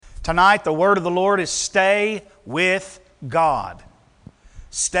Tonight, the word of the Lord is stay with God.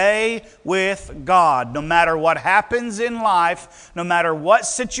 Stay with God. No matter what happens in life, no matter what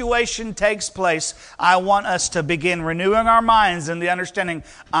situation takes place, I want us to begin renewing our minds in the understanding,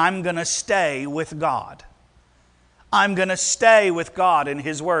 I'm going to stay with God. I'm going to stay with God in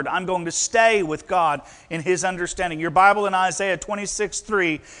His Word. I'm going to stay with God in His understanding. Your Bible in Isaiah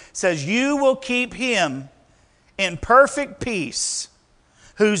 26:3 says, you will keep him in perfect peace,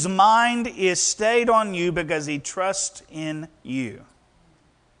 whose mind is stayed on you because he trusts in you.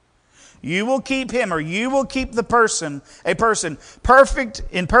 You will keep him, or you will keep a person perfect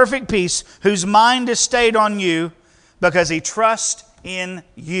in perfect peace, whose mind is stayed on you because he trusts in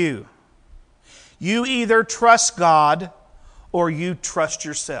you. You either trust God or you trust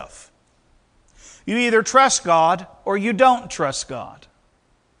yourself. You either trust God or you don't trust God.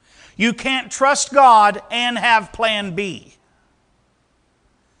 You can't trust God and have plan B.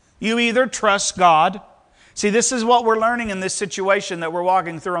 You either trust God. See, this is what we're learning in this situation that we're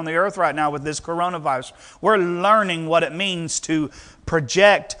walking through on the earth right now with this coronavirus. We're learning what it means to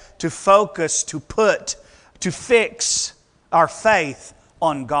project, to focus, to put, to fix our faith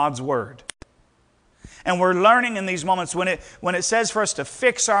on God's Word. And we're learning in these moments when it says for us to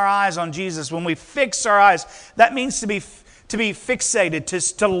fix our eyes on Jesus, when we fix our eyes, that means to be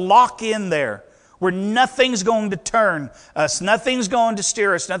fixated, to lock in there, where nothing's going to turn us, nothing's going to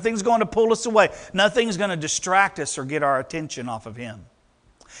steer us, nothing's going to pull us away, nothing's going to distract us or get our attention off of Him.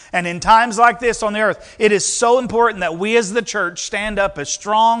 And in times like this on the earth, it is so important that we as the church stand up as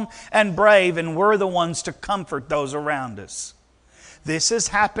strong and brave, and we're the ones to comfort those around us. This is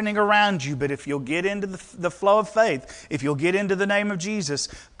happening around you, but if you'll get into the flow of faith, if you'll get into the name of Jesus,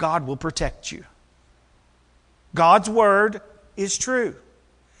 God will protect you. God's Word is true.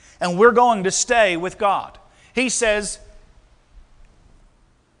 And we're going to stay with God. He says,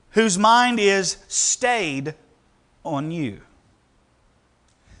 whose mind is stayed on you.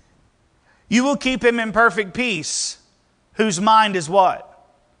 You will keep him in perfect peace, whose mind is what?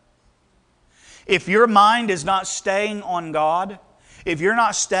 If your mind is not staying on God, if you're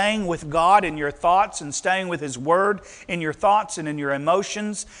not staying with God in your thoughts and staying with His Word in your thoughts and in your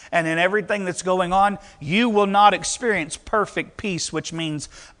emotions and in everything that's going on, you will not experience perfect peace, which means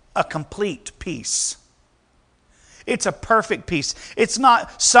a complete peace. It's a perfect peace. It's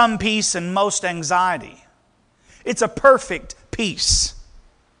not some peace and most anxiety. It's a perfect peace.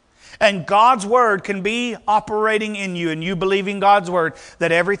 And God's Word can be operating in you, and you believing God's Word,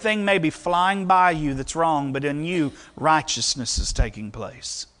 that everything may be flying by you that's wrong, but in you, righteousness is taking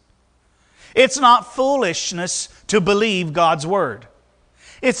place. It's not foolishness to believe God's Word.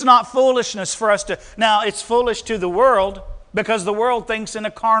 It's not foolishness for us to... Now, it's foolish to the world because the world thinks in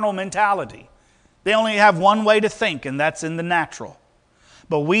a carnal mentality. They only have one way to think, and that's in the natural.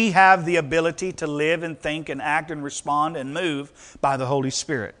 But we have the ability to live and think and act and respond and move by the Holy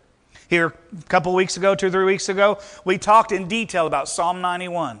Spirit. Here, a couple weeks ago, 2 or 3 weeks ago, we talked in detail about Psalm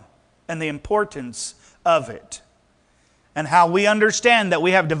 91 and the importance of it. And how we understand that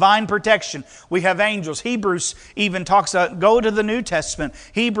we have divine protection. We have angels. Hebrews even talks about, go to the New Testament.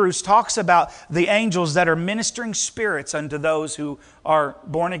 Hebrews talks about the angels that are ministering spirits unto those who are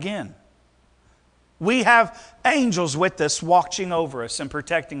born again. We have angels with us, watching over us and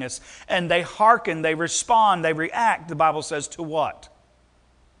protecting us. And they hearken, they respond, they react, the Bible says, to what?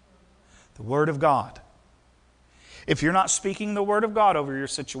 The Word of God. If you're not speaking the Word of God over your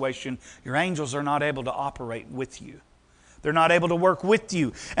situation, your angels are not able to operate with you. They're not able to work with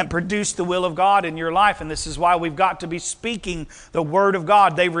you and produce the will of God in your life. And this is why we've got to be speaking the Word of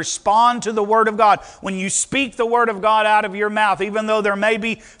God. They respond to the Word of God. When you speak the Word of God out of your mouth, even though there may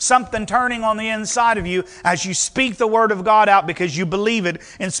be something turning on the inside of you, as you speak the Word of God out because you believe it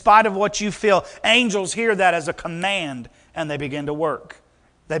in spite of what you feel, angels hear that as a command and they begin to work.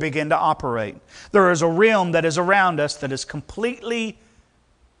 They begin to operate. There is a realm that is around us that is completely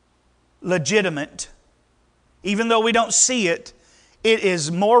legitimate. Even though we don't see it, it is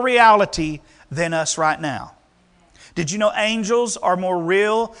more reality than us right now. Did you know angels are more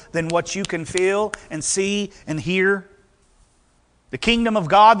real than what you can feel and see and hear? The kingdom of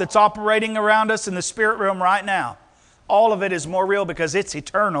God that's operating around us in the spirit realm right now, all of it is more real because it's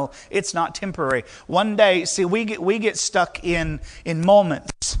eternal. It's not temporary. One day, see, we get stuck in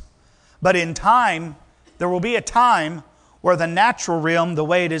moments. But in time, there will be a time where the natural realm, the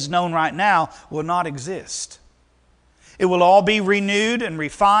way it is known right now, will not exist. It will all be renewed and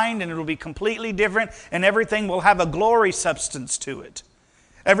refined, and it will be completely different, and everything will have a glory substance to it.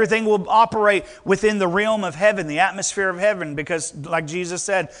 Everything will operate within the realm of heaven, the atmosphere of heaven, because like Jesus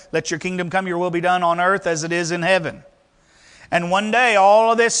said, let your kingdom come, your will be done on earth as it is in heaven. And one day,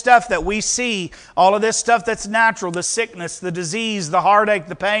 all of this stuff that we see, all of this stuff that's natural, the sickness, the disease, the heartache,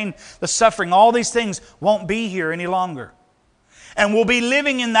 the pain, the suffering, all these things won't be here any longer. And we'll be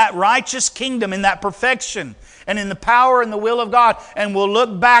living in that righteous kingdom, in that perfection, and in the power and the will of God. And we'll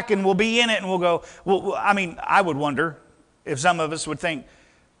look back and we'll be in it and we'll go, well, I mean, I would wonder if some of us would think,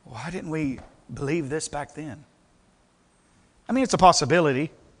 why didn't we believe this back then? I mean, it's a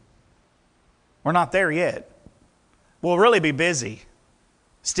possibility. We're not there yet. We'll really be busy,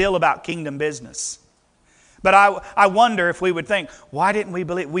 still about kingdom business. But I wonder if we would think, why didn't we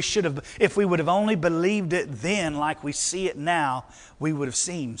believe? We should have, if we would have only believed it then like we see it now, we would have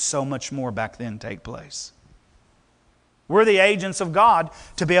seen so much more back then take place. We're the agents of God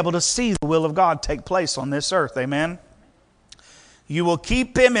to be able to see the will of God take place on this earth. Amen? You will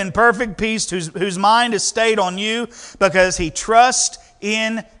keep him in perfect peace whose mind is stayed on you because he trusts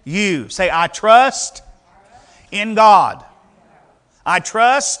in you. Say, I trust in God. I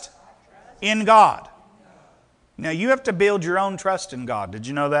trust in God. Now, you have to build your own trust in God. Did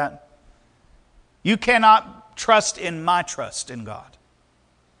you know that? You cannot trust in my trust in God.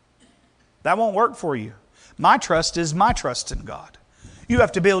 That won't work for you. My trust is my trust in God. You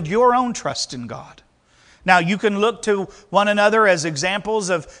have to build your own trust in God. Now, you can look to one another as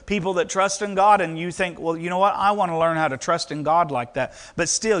examples of people that trust in God, and you think, well, you know what? I want to learn how to trust in God like that. But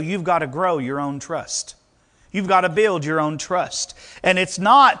still, you've got to grow your own trust. You've got to build your own trust. And it's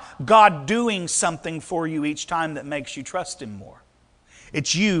not God doing something for you each time that makes you trust Him more.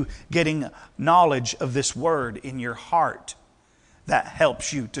 It's you getting knowledge of this Word in your heart that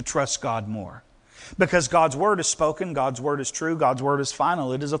helps you to trust God more. Because God's Word is spoken, God's Word is true, God's Word is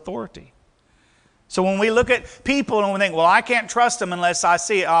final, it is authority. So when we look at people and we think, well, I can't trust them unless I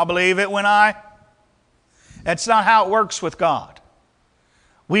see it, I'll believe it when I... That's not how it works with God.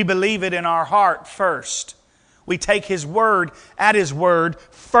 We believe it in our heart first. We take His Word at His Word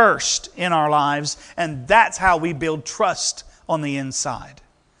first in our lives, and that's how we build trust on the inside.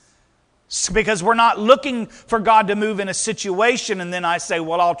 Because we're not looking for God to move in a situation and then I say,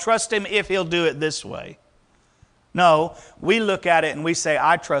 well, I'll trust Him if He'll do it this way. No, we look at it and we say,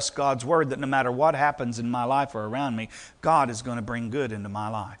 I trust God's Word that no matter what happens in my life or around me, God is going to bring good into my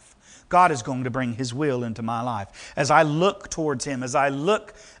life. God is going to bring His will into my life. As I look towards Him, as I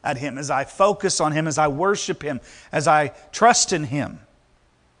look at Him, as I focus on Him, as I worship Him, as I trust in Him,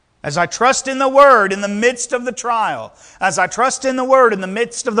 as I trust in the Word in the midst of the trial, as I trust in the Word in the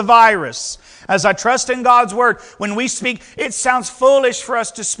midst of the virus, as I trust in God's Word, when we speak, it sounds foolish for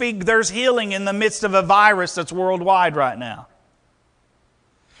us to speak there's healing in the midst of a virus that's worldwide right now.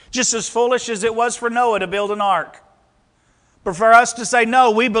 Just as foolish as it was for Noah to build an ark. But for us to say,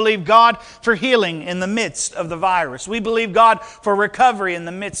 no, we believe God for healing in the midst of the virus. We believe God for recovery in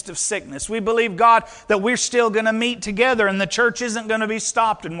the midst of sickness. We believe God that we're still going to meet together and the church isn't going to be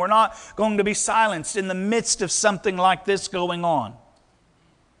stopped and we're not going to be silenced in the midst of something like this going on.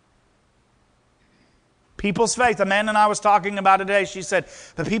 People's faith. Amanda and I was talking about it today. She said,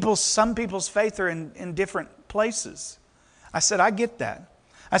 some people's faith are in different places. I said, I get that.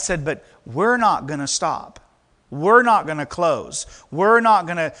 I said, but we're not going to stop. We're not going to close. We're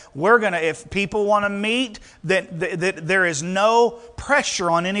going to, if people want to meet, that there is no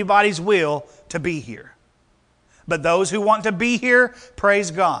pressure on anybody's will to be here. But those who want to be here, praise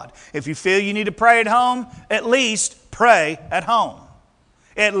God. If you feel you need to pray at home, at least pray at home.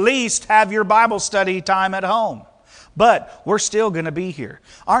 At least have your Bible study time at home. But we're still going to be here.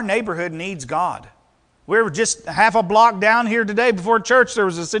 Our neighborhood needs God. We were just half a block down here today before church. There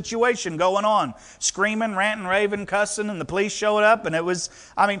was a situation going on. Screaming, ranting, raving, cussing, and the police showed up. And it was,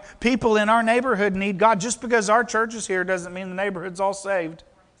 people in our neighborhood need God. Just because our church is here doesn't mean the neighborhood's all saved.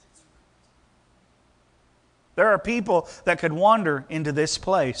 There are people that could wander into this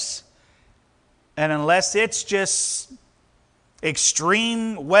place. And unless it's just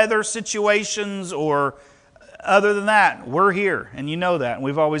extreme weather situations or other than that, we're here, and you know that, and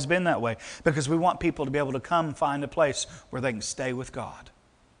we've always been that way, because we want people to be able to come find a place where they can stay with God.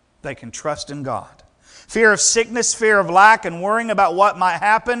 They can trust in God. Fear of sickness, fear of lack, and worrying about what might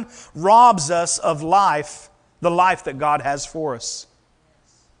happen robs us of life, the life that God has for us.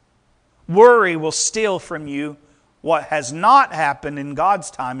 Worry will steal from you what has not happened in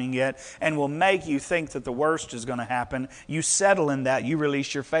God's timing yet and will make you think that the worst is going to happen. You settle in that. You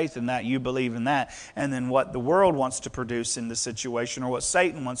release your faith in that. You believe in that. And then what the world wants to produce in the situation or what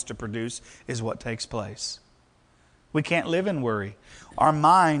Satan wants to produce is what takes place. We can't live in worry. Our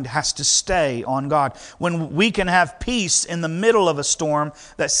mind has to stay on God. When we can have peace in the middle of a storm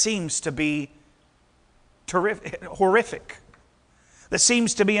that seems to be horrific, that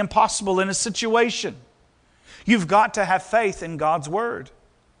seems to be impossible in a situation. You've got to have faith in God's Word.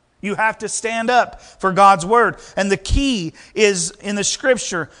 You have to stand up for God's Word. And the key is in the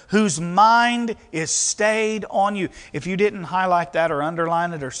Scripture, whose mind is stayed on you. If you didn't highlight that or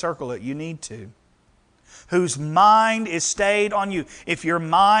underline it or circle it, you need to. Whose mind is stayed on you. If your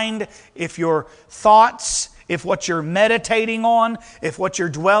mind, if your thoughts, if what you're meditating on, if what you're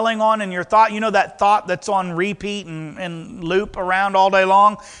dwelling on in your thought, you know that thought that's on repeat and loop around all day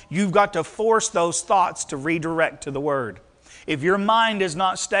long? You've got to force those thoughts to redirect to the Word. If your mind is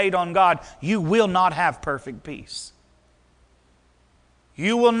not stayed on God, you will not have perfect peace.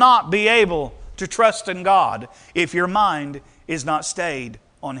 You will not be able to trust in God if your mind is not stayed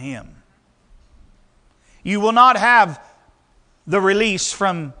on Him. You will not have the release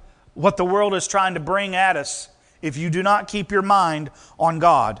from what the world is trying to bring at us if you do not keep your mind on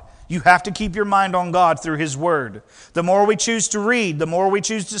God. You have to keep your mind on God through His Word. The more we choose to read, the more we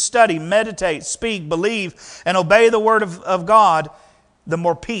choose to study, meditate, speak, believe, and obey the Word of God, the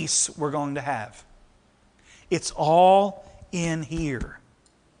more peace we're going to have. It's all in here.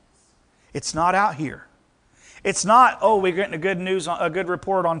 It's not out here. It's not, oh, we're getting a good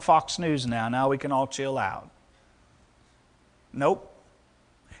report on Fox News now. Now we can all chill out. Nope.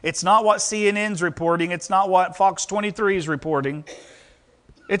 It's not what CNN's reporting. It's not what Fox 23 is reporting.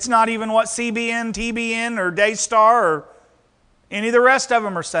 It's not even what CBN, TBN, or Daystar, or any of the rest of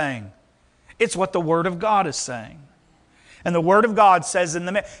them are saying. It's what the Word of God is saying. And the Word of God says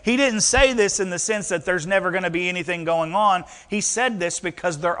He didn't say this in the sense that there's never going to be anything going on. He said this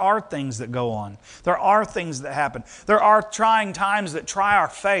because there are things that go on. There are things that happen. There are trying times that try our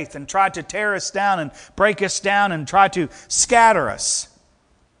faith and try to tear us down and break us down and try to scatter us.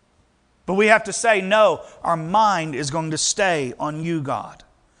 But we have to say, no, our mind is going to stay on You, God.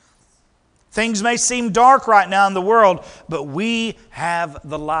 Things may seem dark right now in the world, but we have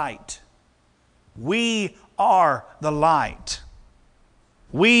the light. We are the light.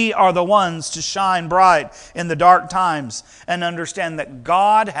 We are the ones to shine bright in the dark times and understand that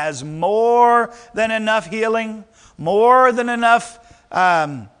God has more than enough healing, more than enough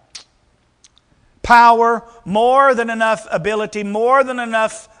power, more than enough ability, more than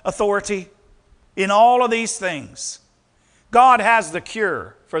enough authority in all of these things. God has the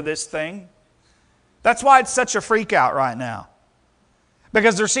cure for this thing. That's why it's such a freak out right now.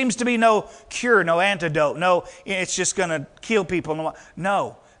 Because there seems to be no cure, no antidote, no, it's just going to kill people.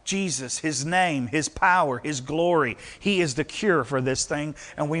 No, Jesus, His name, His power, His glory, He is the cure for this thing,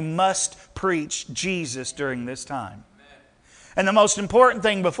 and we must preach Jesus during this time. And the most important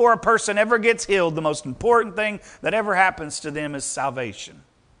thing before a person ever gets healed, the most important thing that ever happens to them is salvation.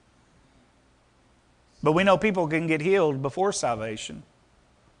 But we know people can get healed before salvation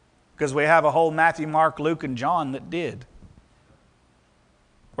because we have a whole Matthew, Mark, Luke, and John that did.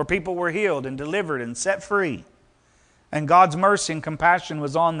 Where people were healed and delivered and set free. And God's mercy and compassion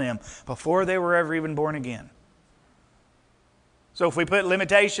was on them before they were ever even born again. So if we put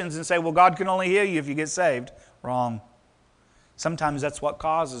limitations and say, well, God can only heal you if you get saved, wrong. Sometimes that's what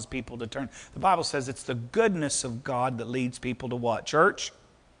causes people to turn. The Bible says it's the goodness of God that leads people to what? Church?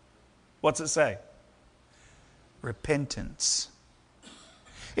 What's it say? Repentance.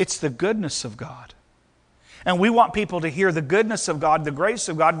 It's the goodness of God. And we want people to hear the goodness of God, the grace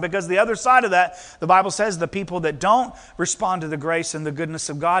of God, because the other side of that, the Bible says the people that don't respond to the grace and the goodness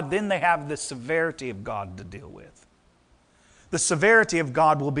of God, then they have the severity of God to deal with. The severity of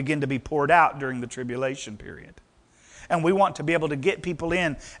God will begin to be poured out during the tribulation period. And we want to be able to get people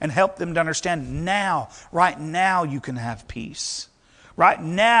in and help them to understand now, right now you can have peace. Right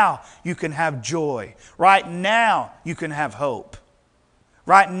now you can have joy. Right now you can have hope.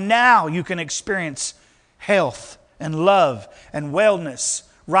 Right now you can experience health and love and wellness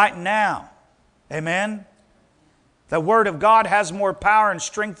right now. Amen? The Word of God has more power and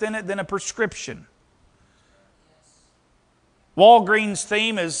strength in it than a prescription. Walgreens'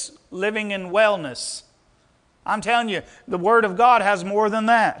 theme is living in wellness. I'm telling you, the Word of God has more than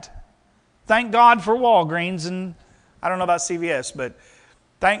that. Thank God for Walgreens, and I don't know about CVS, but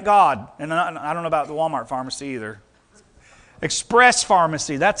thank God. And I don't know about the Walmart pharmacy either. Express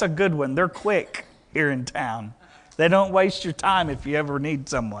Pharmacy, that's a good one. They're quick here in town. They don't waste your time if you ever need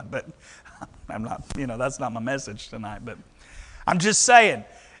someone. But I'm not, that's not my message tonight. But I'm just saying,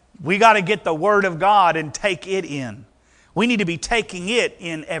 we got to get the Word of God and take it in. We need to be taking it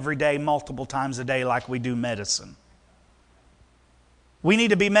in every day, multiple times a day, like we do medicine. We need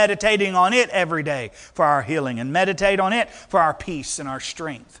to be meditating on it every day for our healing and meditate on it for our peace and our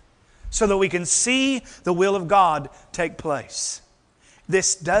strength so that we can see the will of God take place.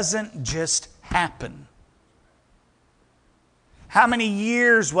 This doesn't just happen. How many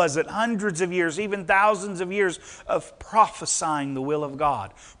years was it? Hundreds of years, even thousands of years of prophesying the will of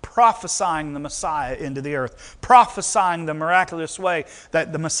God, prophesying the Messiah into the earth, prophesying the miraculous way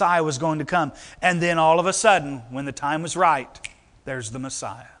that the Messiah was going to come. And then all of a sudden, when the time was right, there's the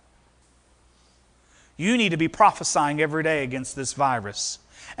Messiah. You need to be prophesying every day against this virus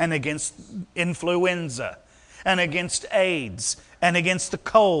and against influenza and against AIDS and against the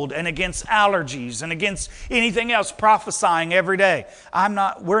cold and against allergies and against anything else, prophesying every day.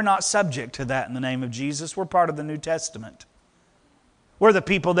 We're not subject to that in the name of Jesus. We're part of the New Testament. We're the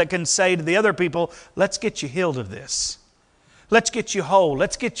people that can say to the other people, let's get you healed of this. Let's get you whole.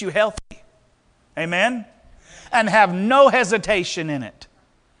 Let's get you healthy. Amen? And have no hesitation in it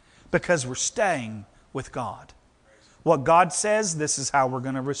because we're staying with God. What God says, this is how we're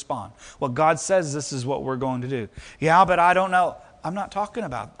going to respond. What God says, this is what we're going to do. Yeah, but I don't know. I'm not talking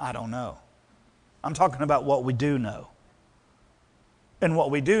about I don't know. I'm talking about what we do know. And what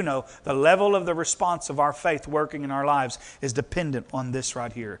we do know, the level of the response of our faith working in our lives is dependent on this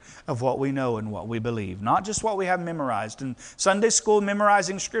right here, of what we know and what we believe. Not just what we have memorized. And Sunday school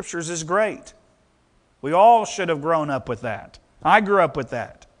memorizing scriptures is great. We all should have grown up with that. I grew up with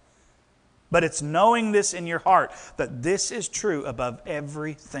that. But it's knowing this in your heart, that this is true above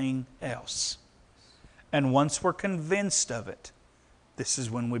everything else. And once we're convinced of it, this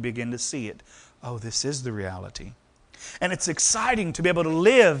is when we begin to see it. Oh, this is the reality. And it's exciting to be able to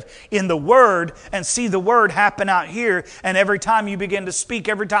live in the Word and see the Word happen out here. And every time you begin to speak,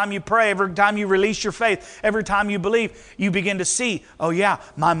 every time you pray, every time you release your faith, every time you believe, you begin to see, oh yeah,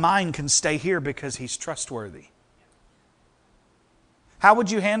 my mind can stay here because He's trustworthy. How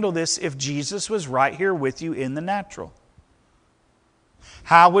would you handle this if Jesus was right here with you in the natural?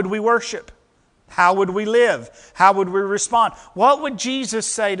 How would we worship? How would we live? How would we respond? What would Jesus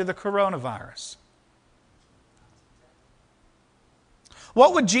say to the coronavirus?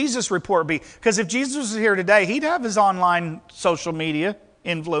 What would Jesus' report be? Because if Jesus was here today, He'd have His online social media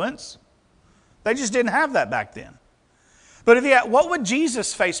influence. They just didn't have that back then. But if He had, what would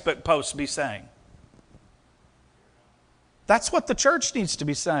Jesus' Facebook post be saying? That's what the church needs to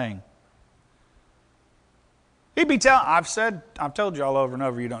be saying. He'd be telling, I've told you all over and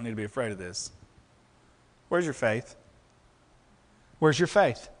over, you don't need to be afraid of this. Where's your faith? Where's your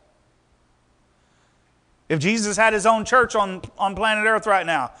faith? If Jesus had His own church on planet Earth right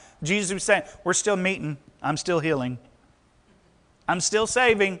now, Jesus would be saying, we're still meeting, I'm still healing, I'm still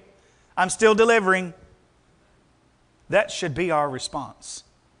saving, I'm still delivering. That should be our response.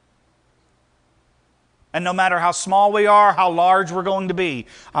 And no matter how small we are, how large we're going to be,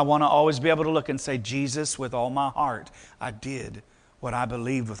 I want to always be able to look and say, Jesus, with all my heart, I did what I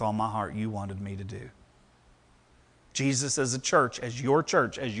believed with all my heart you wanted me to do. Jesus, as a church, as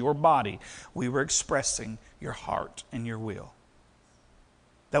your body, we were expressing your heart and your will.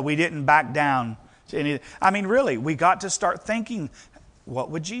 That we didn't back down to any. I mean, really, we got to start thinking, what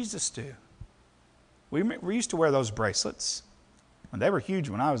would Jesus do? We used to wear those bracelets. And they were huge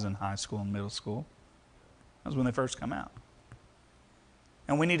when I was in high school and middle school. That was when they first come out.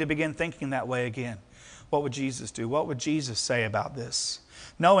 And we need to begin thinking that way again. What would Jesus do? What would Jesus say about this?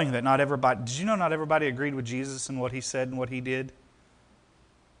 Knowing that not everybody, did you know not everybody agreed with Jesus and what He said and what He did?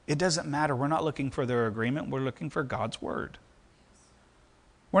 It doesn't matter. We're not looking for their agreement. We're looking for God's Word.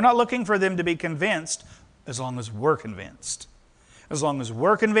 We're not looking for them to be convinced as long as we're convinced. As long as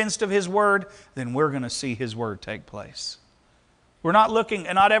we're convinced of His Word, then we're going to see His Word take place. We're not looking,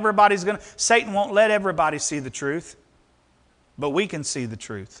 and not everybody's going to, Satan won't let everybody see the truth, but we can see the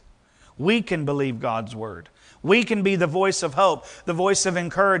truth. We can believe God's Word. We can be the voice of hope, the voice of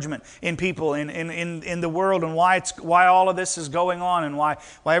encouragement in people, in the world, and why all of this is going on, and why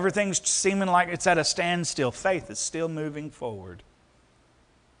everything's seeming like it's at a standstill. Faith is still moving forward.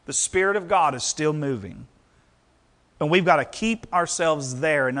 The Spirit of God is still moving. And we've got to keep ourselves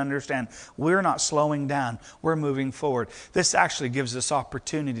there and understand we're not slowing down. We're moving forward. This actually gives us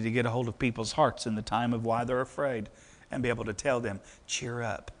opportunity to get a hold of people's hearts in the time of why they're afraid and be able to tell them, cheer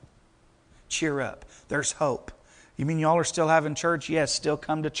up. Cheer up. There's hope. You mean y'all are still having church? Yes, still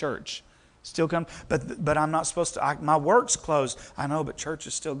come to church. Still come. But I'm not supposed to. My work's closed. I know, but church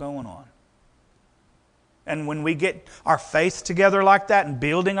is still going on. And when we get our faith together like that and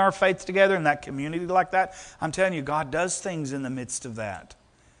building our faith together in that community like that, I'm telling you, God does things in the midst of that.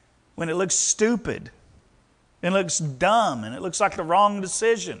 When it looks stupid, and it looks dumb, and it looks like the wrong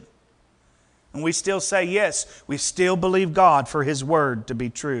decision. And we still say yes, we still believe God for His Word to be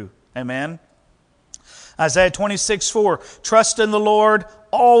true. Amen? Isaiah 26:4, trust in the Lord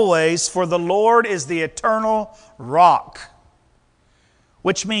always, for the Lord is the eternal rock.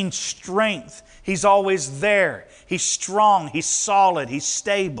 which means strength. He's always there. He's strong. He's solid. He's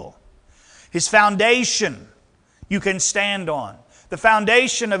stable. His foundation you can stand on. The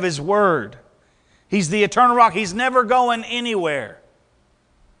foundation of His Word. He's the eternal rock. He's never going anywhere.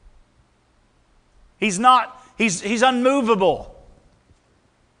 He's unmovable.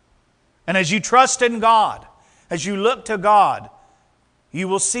 And as you trust in God, as you look to God, you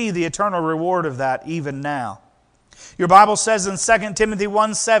will see the eternal reward of that even now. Your Bible says in 2 Timothy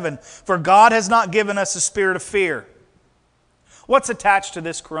 1:7, "For God has not given us a spirit of fear." What's attached to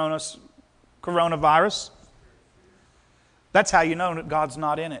this coronavirus? That's how you know that God's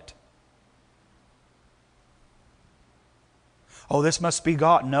not in it. Oh, this must be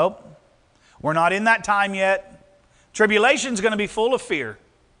God. Nope. We're not in that time yet. Tribulation's going to be full of fear.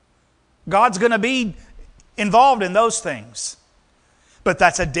 God's going to be involved in those things. But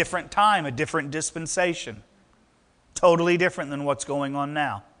that's a different time, a different dispensation. Totally different than what's going on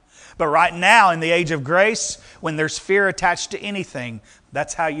now. But right now, in the age of grace, when there's fear attached to anything,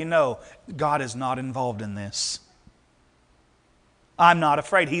 that's how you know God is not involved in this. I'm not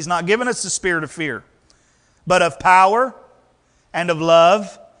afraid. He's not given us the spirit of fear, but of power and of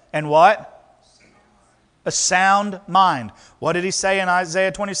love and what? A sound mind. What did He say in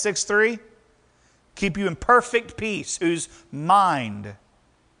Isaiah 26:3? Keep you in perfect peace, whose mind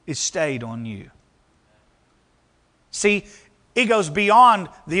is stayed on you. See, it goes beyond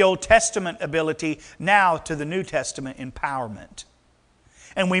the Old Testament ability now to the New Testament empowerment.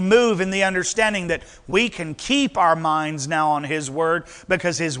 And we move in the understanding that we can keep our minds now on His Word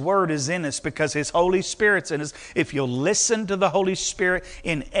because His Word is in us, because His Holy Spirit's in us. If you'll listen to the Holy Spirit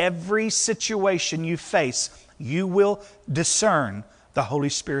in every situation you face, you will discern the Holy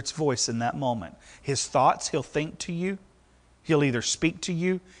Spirit's voice in that moment. His thoughts, He'll think to you. He'll either speak to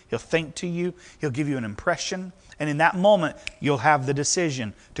you, He'll think to you, He'll give you an impression. And in that moment, you'll have the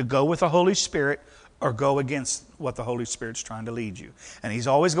decision to go with the Holy Spirit or go against what the Holy Spirit's trying to lead you. And He's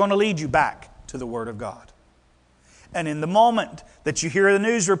always going to lead you back to the Word of God. And in the moment that you hear the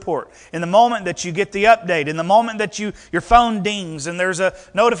news report, in the moment that you get the update, in the moment that your phone dings and there's a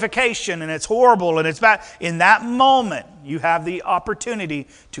notification and it's horrible and it's bad, in that moment you have the opportunity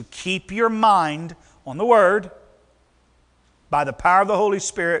to keep your mind on the Word by the power of the Holy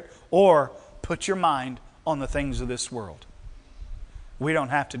Spirit, or put your mind on the things of this world. We don't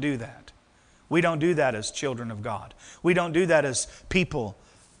have to do that. We don't do that as children of God. We don't do that as people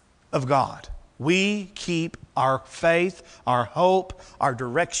of God. We keep our faith, our hope, our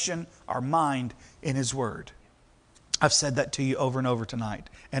direction, our mind in His Word. I've said that to you over and over tonight,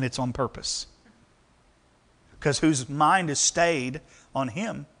 and it's on purpose. Because whose mind is stayed on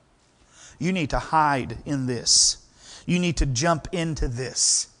Him, you need to hide in this. You need to jump into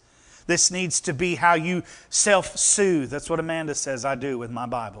this. This needs to be how you self-soothe. That's what Amanda says I do with my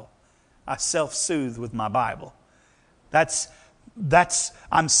Bible. I self-soothe with my Bible.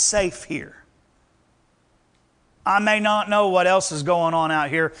 I'm safe here. I may not know what else is going on out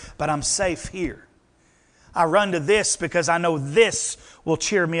here, but I'm safe here. I run to this because I know this will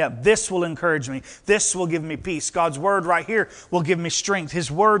cheer me up. This will encourage me. This will give me peace. God's Word right here will give me strength.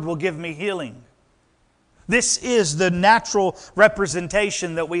 His Word will give me healing. This is the natural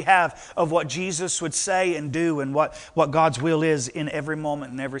representation that we have of what Jesus would say and do and what God's will is in every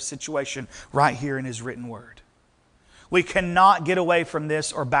moment and every situation right here in His written Word. We cannot get away from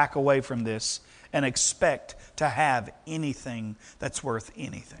this or back away from this and expect to have anything that's worth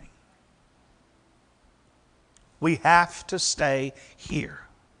anything. We have to stay here.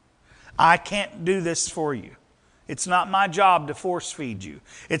 I can't do this for you. It's not my job to force feed you.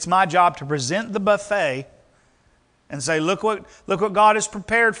 It's my job to present the buffet and say, look what God has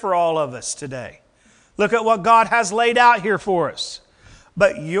prepared for all of us today. Look at what God has laid out here for us.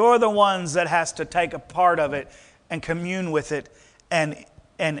 But you're the ones that has to take a part of it and commune with it and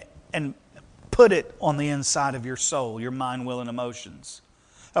put it on the inside of your soul, your mind, will, and emotions.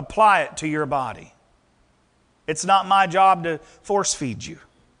 Apply it to your body. It's not my job to force feed you.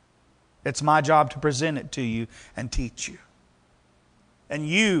 It's my job to present it to you and teach you. And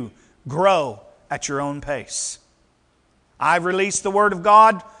you grow at your own pace. I've released the Word of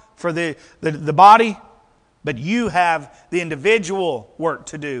God for the body, but you have the individual work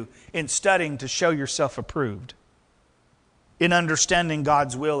to do in studying to show yourself approved, in understanding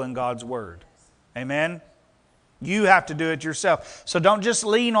God's will and God's Word. Amen? You have to do it yourself. So don't just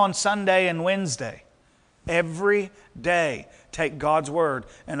lean on Sunday and Wednesday. Every day, take God's Word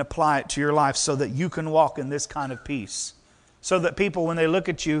and apply it to your life so that you can walk in this kind of peace So that people, when they look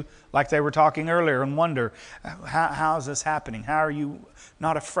at you, like they were talking earlier, and wonder, how is this happening? How are you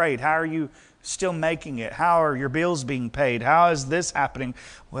not afraid? How are you still making it? How are your bills being paid? How is this happening?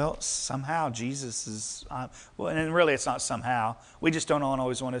 Well, somehow Jesus is... and really it's not somehow. We just don't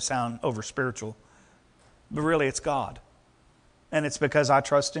always want to sound over spiritual. But really it's God. And it's because I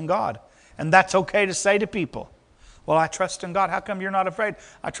trust in God. And that's okay to say to people. Well, I trust in God. How come you're not afraid?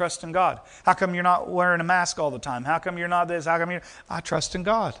 I trust in God. How come you're not wearing a mask all the time? How come you're not this? How come you're... I trust in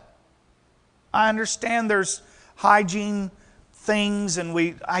God. I understand there's hygiene things,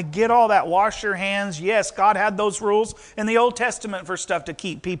 and I get all that. Wash your hands. Yes, God had those rules in the Old Testament for stuff to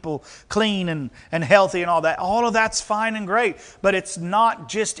keep people clean and healthy and all that. All of that's fine and great, but it's not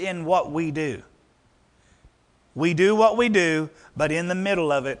just in what we do. We do what we do, but in the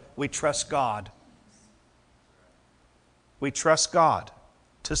middle of it, we trust God. We trust God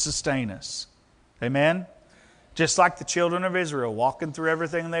to sustain us. Amen? Just like the children of Israel, walking through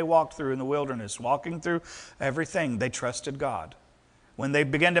everything they walked through in the wilderness, walking through everything, they trusted God. When they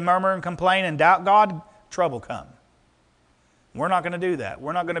began to murmur and complain and doubt God, trouble come. We're not going to do that.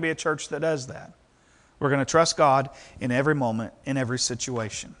 We're not going to be a church that does that. We're going to trust God in every moment, in every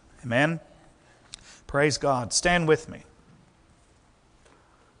situation. Amen? Praise God. Stand with me.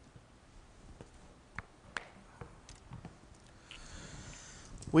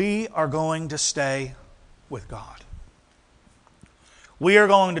 We are going to stay with God. We are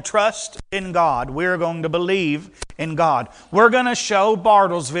going to trust in God. We are going to believe in God. We're going to show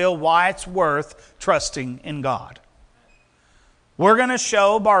Bartlesville why it's worth trusting in God. We're going to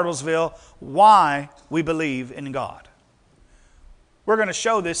show Bartlesville why we believe in God. We're going to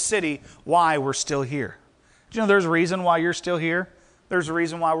show this city why we're still here. Do you know there's a reason why you're still here? There's a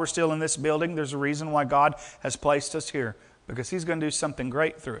reason why we're still in this building. There's a reason why God has placed us here. Because He's going to do something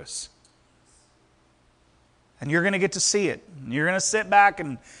great through us. And you're going to get to see it. You're going to sit back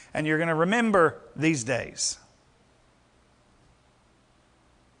and you're going to remember these days.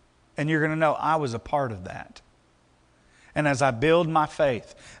 And you're going to know, I was a part of that. And as I build my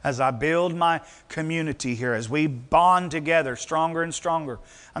faith, as I build my community here, as we bond together stronger and stronger,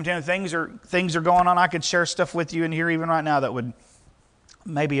 I'm telling you, things are going on. I could share stuff with you in here even right now that would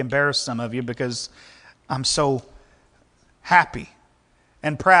maybe embarrass some of you because I'm so happy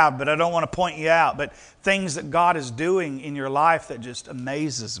and proud, but I don't want to point you out. But things that God is doing in your life that just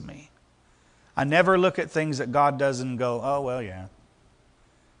amazes me. I never look at things that God does and go, oh, well, yeah.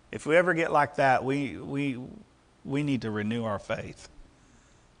 If we ever get like that, we need to renew our faith.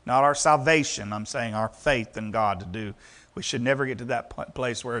 Not our salvation, I'm saying our faith in God to do. We should never get to that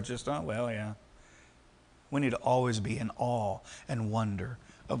place where it's just, oh, well, yeah. We need to always be in awe and wonder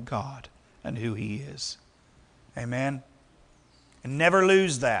of God and who He is. Amen? And never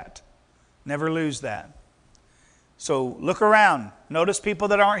lose that. Never lose that. So look around. Notice people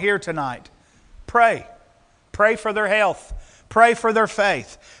that aren't here tonight. Pray. Pray for their health. Pray for their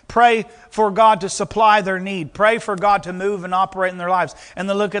faith. Pray for God to supply their need. Pray for God to move and operate in their lives. And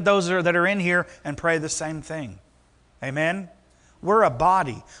then look at those that are in here and pray the same thing. Amen? We're a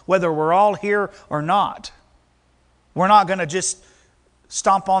body, whether we're all here or not. We're not going to just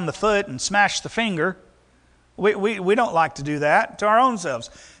stomp on the foot and smash the finger. We don't like to do that to our own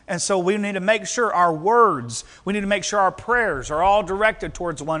selves. And so we need to make sure our words, we need to make sure our prayers are all directed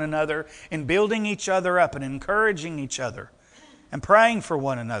towards one another in building each other up and encouraging each other and praying for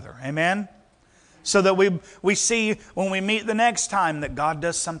one another. Amen? So that we see when we meet the next time that God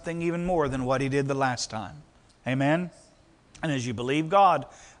does something even more than what He did the last time. Amen? And as you believe God,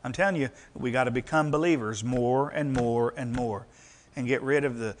 I'm telling you, we got to become believers more and more and more. And get rid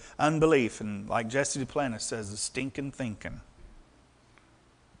of the unbelief and, like Jesse Duplantis says, the stinking thinking.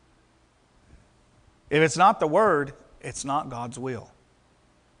 If it's not the Word, it's not God's will.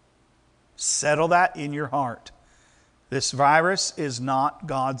 Settle that in your heart. This virus is not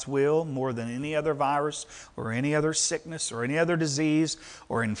God's will more than any other virus or any other sickness or any other disease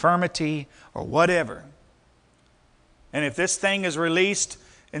or infirmity or whatever. And if this thing is released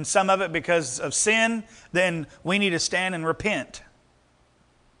in some of it because of sin, then we need to stand and repent.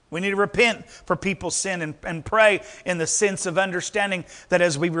 We need to repent for people's sin and pray in the sense of understanding that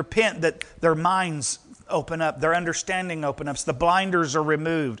as we repent that their minds open up, their understanding opens up, so the blinders are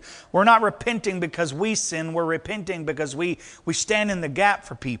removed. We're not repenting because we sin, we're repenting because we stand in the gap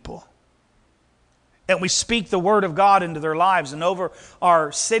for people. And we speak the Word of God into their lives and over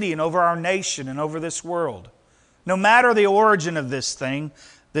our city and over our nation and over this world. No matter the origin of this thing,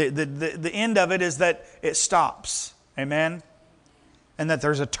 the end of it is that it stops. Amen? And that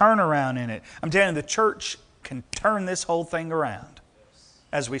there's a turnaround in it. I'm telling you, the church can turn this whole thing around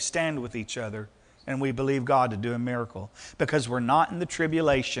as we stand with each other and we believe God to do a miracle. Because we're not in the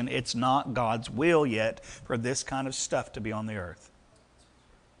tribulation. It's not God's will yet for this kind of stuff to be on the earth.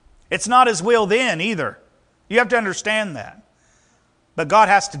 It's not His will then either. You have to understand that. But God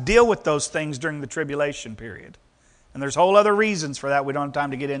has to deal with those things during the tribulation period. And there's whole other reasons for that we don't have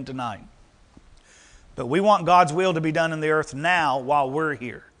time to get in tonight. But we want God's will to be done in the earth now while we're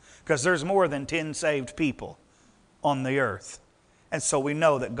here. Because there's more than 10 saved people on the earth. And so we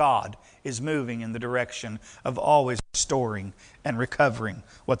know that God is moving in the direction of always restoring and recovering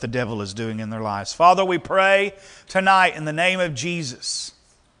what the devil is doing in their lives. Father, we pray tonight in the name of Jesus.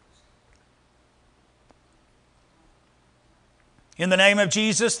 In the name of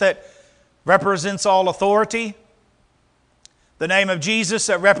Jesus that represents all authority. The name of Jesus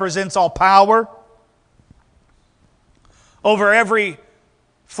that represents all power. Over every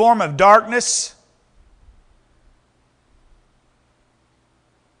form of darkness.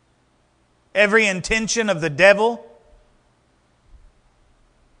 Every intention of the devil.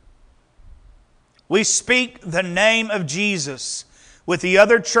 We speak the name of Jesus with the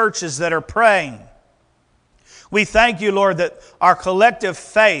other churches that are praying. We thank you, Lord, that our collective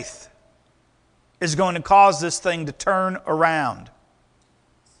faith is going to cause this thing to turn around.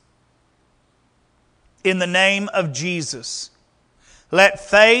 In the name of Jesus, let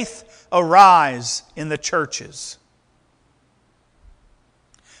faith arise in the churches.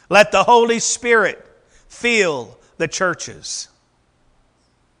 Let the Holy Spirit fill the churches.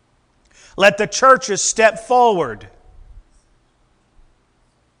 Let the churches step forward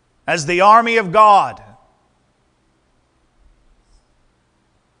as the army of God.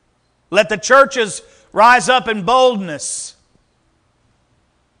 Let the churches rise up in boldness.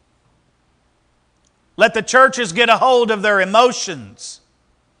 Let the churches get a hold of their emotions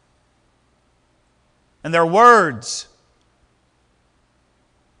and their words.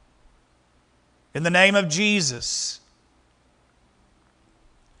 In the name of Jesus.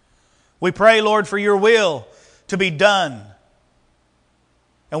 We pray, Lord, for your will to be done.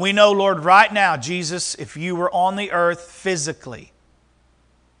 And we know, Lord, right now, Jesus, if you were on the earth physically,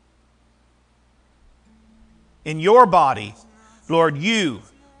 in your body, Lord, you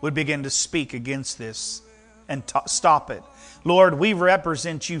would begin to speak against this and stop it. Lord, we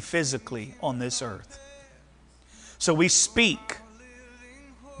represent you physically on this earth. So we speak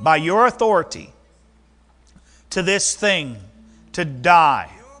by your authority to this thing to die.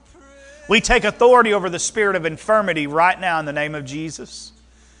 We take authority over the spirit of infirmity right now in the name of Jesus.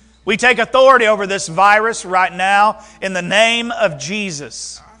 We take authority over this virus right now in the name of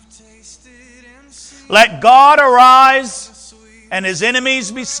Jesus. Let God arise and His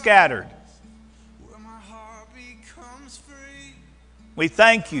enemies be scattered. We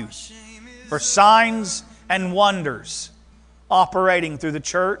thank you for signs and wonders operating through the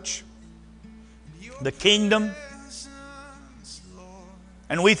church, the kingdom.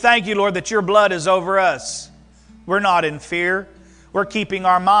 And we thank you, Lord, that your blood is over us. We're not in fear. We're keeping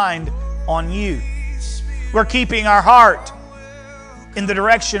our mind on you. We're keeping our heart in the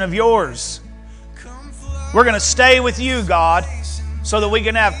direction of yours. We're going to stay with you, God, so that we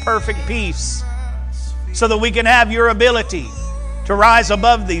can have perfect peace, so that we can have your ability to rise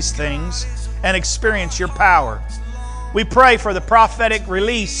above these things and experience your power. We pray for the prophetic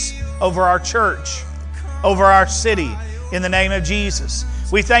release over our church, over our city, in the name of Jesus.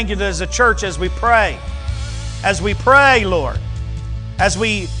 We thank you that as a church, as we pray, Lord, as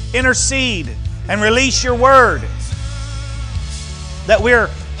we intercede and release your word, that we're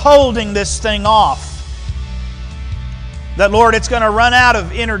holding this thing off. That, Lord, it's going to run out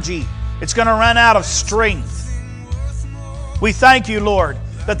of energy. It's going to run out of strength. We thank you, Lord,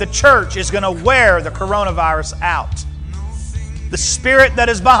 that the church is going to wear the coronavirus out. The spirit that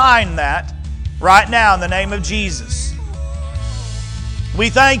is behind that, right now in the name of Jesus. We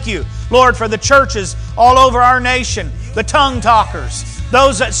thank you, Lord, for the churches all over our nation, the tongue talkers,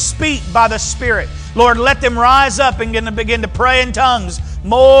 those that speak by the Spirit. Lord, let them rise up and begin to pray in tongues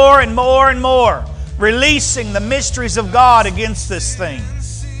more and more and more, releasing the mysteries of God against this thing.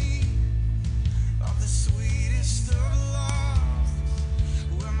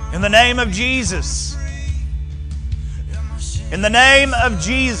 In the name of Jesus. In the name of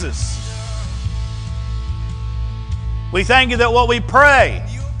Jesus. We thank you that what we pray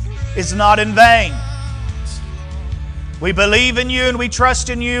is not in vain. We believe in you and we trust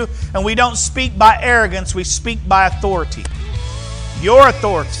in you, and we don't speak by arrogance, we speak by authority. Your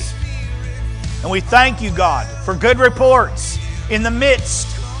authority. And we thank you, God, for good reports in the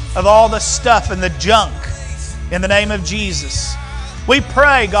midst of all the stuff and the junk in the name of Jesus. We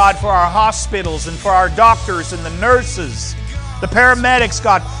pray, God, for our hospitals and for our doctors and the nurses The paramedics,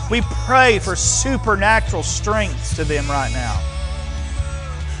 God, we pray for supernatural strength to them right now.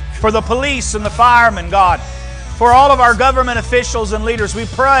 For the police and the firemen, God, for all of our government officials and leaders, we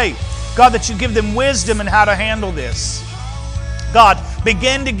pray, God, that you give them wisdom in how to handle this. God,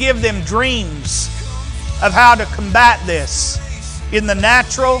 begin to give them dreams of how to combat this in the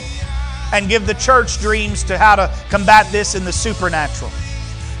natural, and give the church dreams to how to combat this in the supernatural.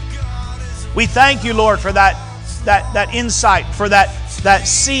 We thank you, Lord, for that insight, for that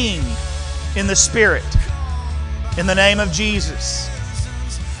seeing in the Spirit. In the name of Jesus.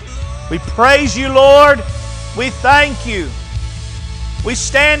 We praise you, Lord. We thank you. We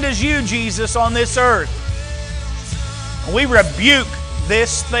stand as you, Jesus, on this earth. We rebuke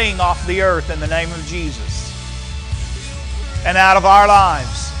this thing off the earth in the name of Jesus and out of our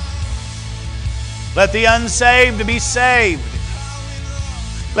lives. Let the unsaved be saved.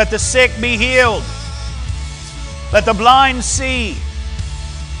 Let the sick be healed. Let the blind see.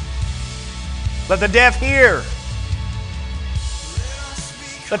 Let the deaf hear.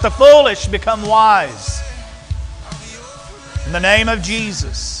 Let the foolish become wise. In the name of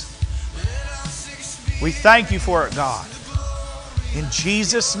Jesus. We thank you for it, God. In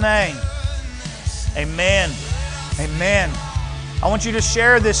Jesus' name. Amen. Amen. I want you to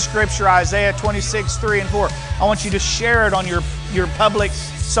share this scripture, Isaiah 26, 3 and 4. I want you to share it on your public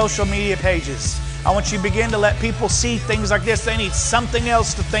social media pages. I want you to begin to let people see things like this. They need something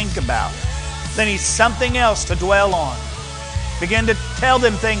else to think about. They need something else to dwell on. Begin to tell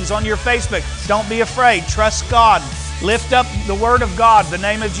them things on your Facebook. Don't be afraid. Trust God. Lift up the Word of God, the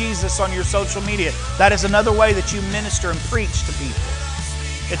name of Jesus, on your social media. That is another way that you minister and preach to people.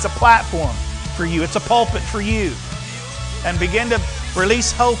 It's a platform for you. It's a pulpit for you. And begin to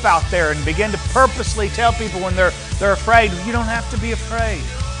release hope out there and begin to purposely tell people when they're afraid, you don't have to be afraid.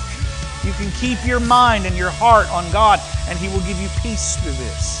 You can keep your mind and your heart on God, and He will give you peace through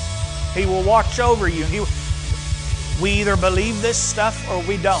this. He will watch over you. We either believe this stuff or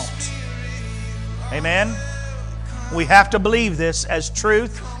we don't. Amen? We have to believe this as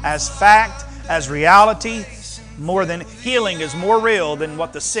truth, as fact, as reality. More than healing is more real than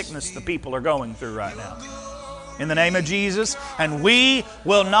what the sickness the people are going through right now. In the name of Jesus. And we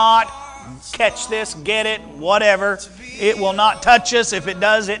will not catch this, get it, whatever. It will not touch us. If it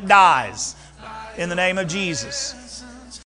does, it dies. In the name of Jesus.